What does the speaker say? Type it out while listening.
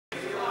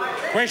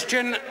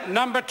Question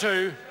number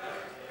 2,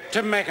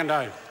 Tim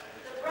Macindoe.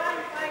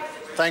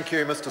 Thank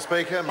you, Mr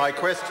Speaker. My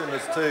question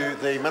is to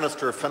the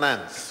Minister of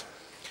Finance.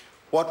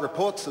 What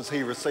reports has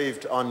he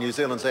received on New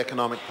Zealand's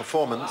economic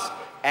performance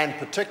and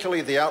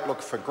particularly the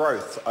outlook for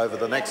growth over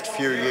the next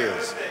few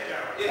years?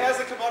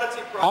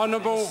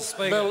 Honourable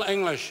Bill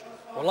English.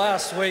 Well,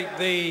 last week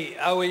the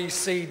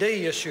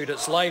OECD issued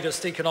its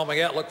latest economic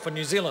outlook for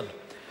New Zealand.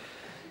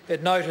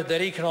 It noted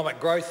that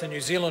economic growth in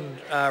New Zealand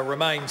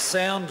remains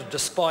sound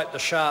despite the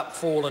sharp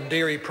fall in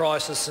dairy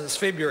prices since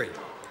February.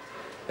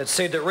 It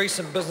said that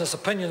recent business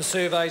opinion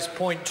surveys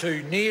point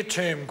to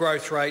near-term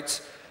growth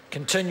rates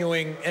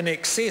continuing in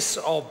excess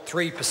of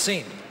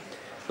 3%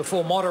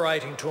 before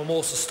moderating to a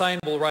more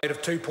sustainable rate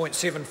of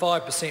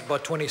 2.75% by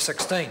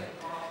 2016.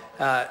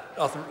 I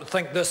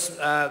think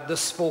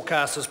this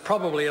forecast is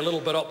probably a little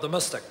bit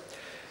optimistic.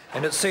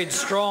 And it said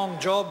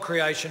strong job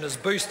creation is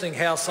boosting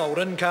household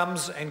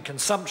incomes and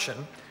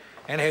consumption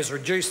and has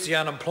reduced the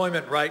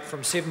unemployment rate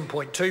from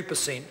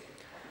 7.2%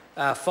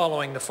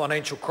 following the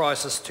financial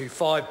crisis to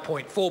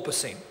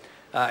 5.4%.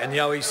 And the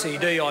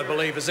OECD, I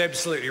believe, is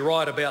absolutely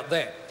right about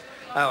that.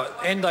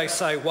 And they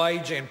say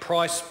wage and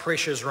price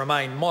pressures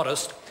remain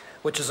modest,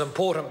 which is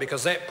important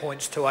because that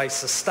points to a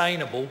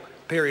sustainable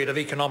period of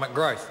economic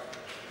growth.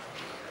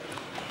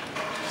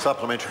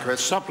 Supplementary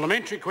question.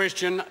 Supplementary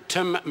question,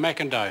 Tim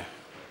Macindoe.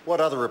 What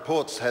other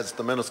reports has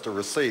the Minister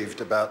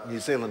received about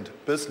New Zealand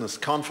business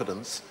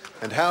confidence,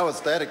 and how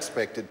is that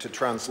expected to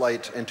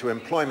translate into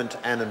employment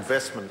and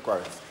investment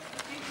growth?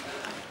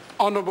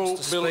 Honourable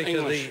Mr. Bill Speaker,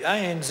 English. the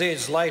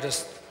ANZ's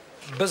latest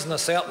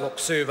Business Outlook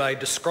survey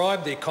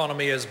described the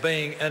economy as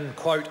being in,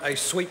 quote, a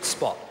sweet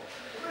spot.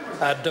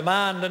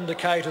 Demand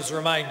indicators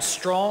remain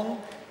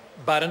strong,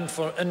 but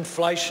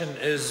inflation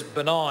is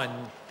benign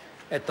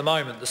at the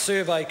moment. The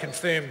survey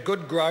confirmed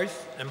good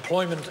growth,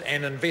 employment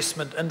and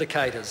investment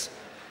indicators.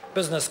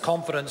 Business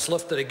confidence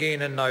lifted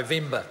again in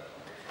November,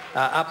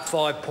 up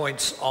 5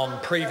 points on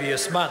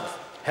previous month.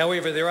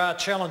 However, there are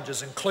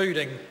challenges,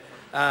 including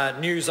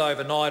news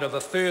overnight of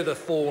a further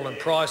fall in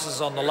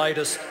prices on the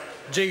latest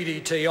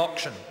GDT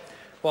auction.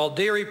 While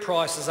dairy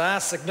prices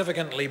are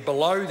significantly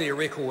below their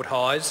record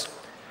highs,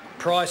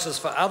 prices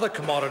for other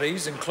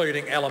commodities,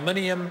 including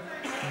aluminium,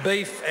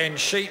 beef and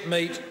sheep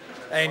meat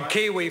and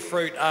kiwi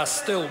fruit, are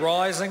still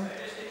rising.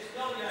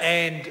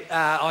 And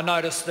I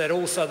noticed that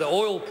also the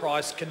oil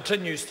price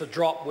continues to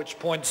drop, which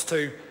points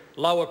to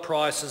lower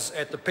prices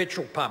at the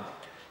petrol pump.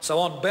 So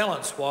on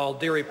balance, while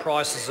dairy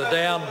prices are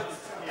down,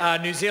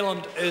 New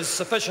Zealand is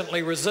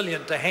sufficiently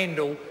resilient to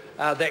handle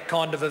that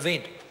kind of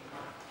event.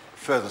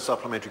 Further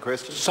supplementary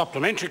question.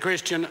 Supplementary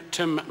question,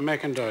 Tim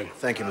Macindoe.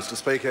 Thank you, Mr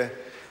Speaker.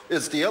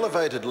 Is the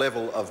elevated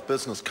level of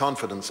business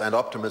confidence and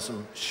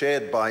optimism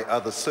shared by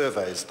other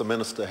surveys the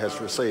Minister has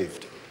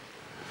received?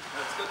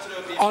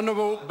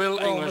 Honourable Bill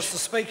English. Mr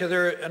Speaker,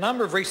 there are a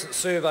number of recent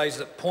surveys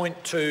that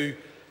point to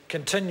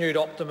continued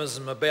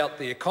optimism about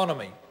the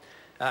economy,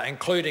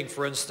 including,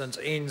 for instance,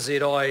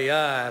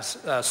 NZIER's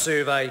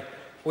survey,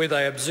 where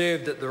they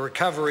observed that the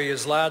recovery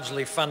is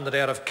largely funded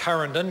out of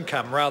current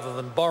income rather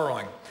than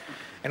borrowing.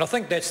 And I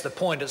think that's the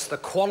point. It's the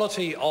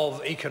quality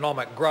of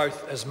economic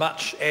growth as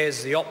much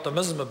as the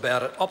optimism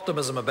about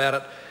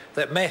it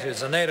that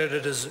matters, and that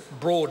it is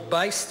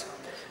broad-based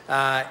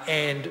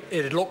and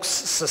it looks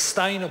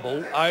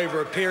sustainable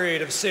over a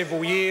period of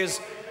several years,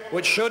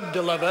 which should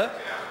deliver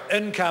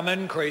income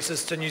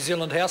increases to New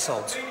Zealand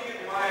households.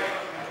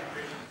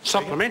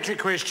 Supplementary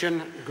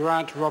question,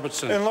 Grant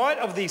Robertson. In light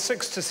of the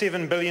 $6 to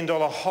 $7 billion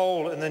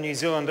hole in the New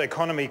Zealand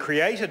economy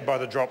created by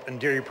the drop in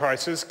dairy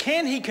prices,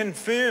 can he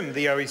confirm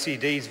the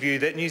OECD's view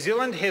that New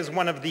Zealand has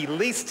one of the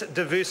least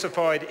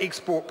diversified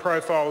export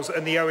profiles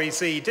in the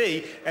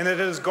OECD and that it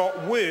has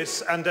got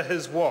worse under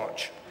his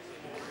watch?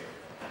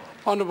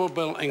 Honourable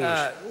Bill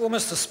English. Well,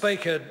 Mr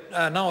Speaker,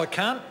 no, I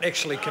can't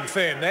actually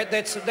confirm that.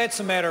 That's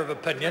a matter of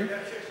opinion.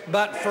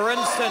 But for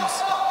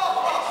instance,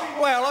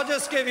 well, I'll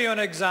just give you an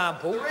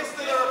example.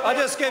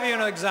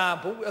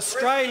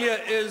 Australia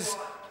is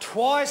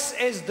twice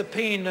as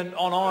dependent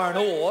on iron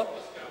ore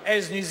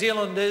as New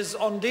Zealand is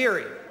on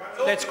dairy.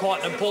 That's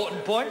quite an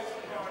important point.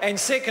 And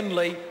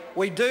secondly,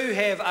 we do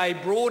have a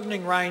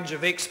broadening range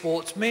of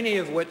exports, many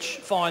of which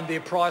find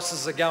their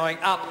prices are going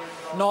up,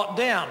 not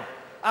down.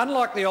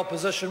 Unlike the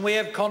opposition, we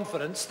have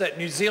confidence that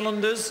New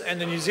Zealanders and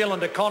the New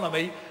Zealand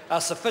economy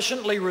are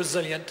sufficiently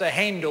resilient to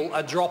handle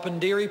a drop in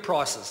dairy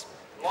prices.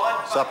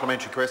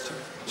 Supplementary question.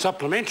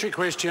 Supplementary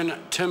question,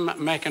 Tim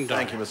Macindoe.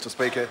 Thank you, Mr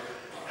Speaker.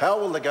 How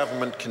will the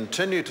government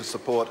continue to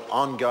support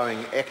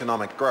ongoing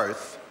economic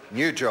growth,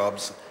 new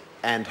jobs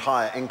and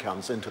higher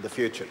incomes into the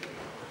future?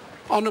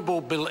 Honourable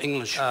Bill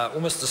English. Well,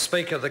 Mr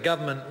Speaker, the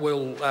government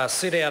will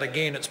set out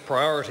again its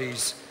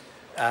priorities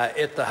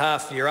at the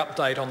half-year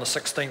update on the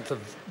 16th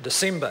of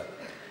December,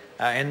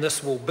 and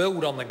this will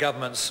build on the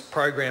government's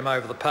program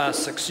over the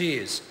past 6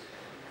 years,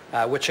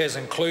 which has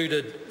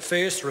included,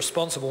 first,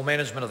 responsible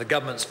management of the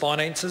government's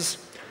finances,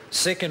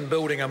 second,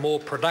 building a more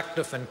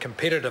productive and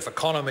competitive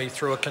economy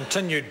through a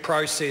continued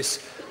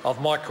process of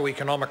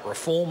microeconomic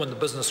reform and the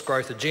business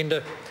growth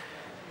agenda,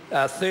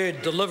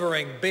 Third,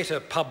 delivering better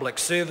public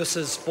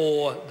services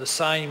for the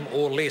same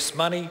or less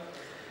money.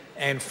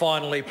 And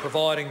finally,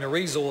 providing the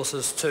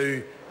resources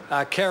to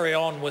carry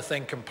on with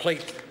and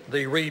complete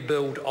the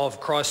rebuild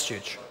of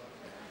Christchurch.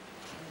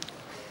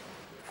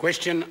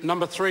 Question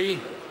number 3,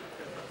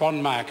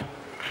 Ron Mark.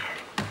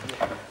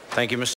 Thank you, Mr.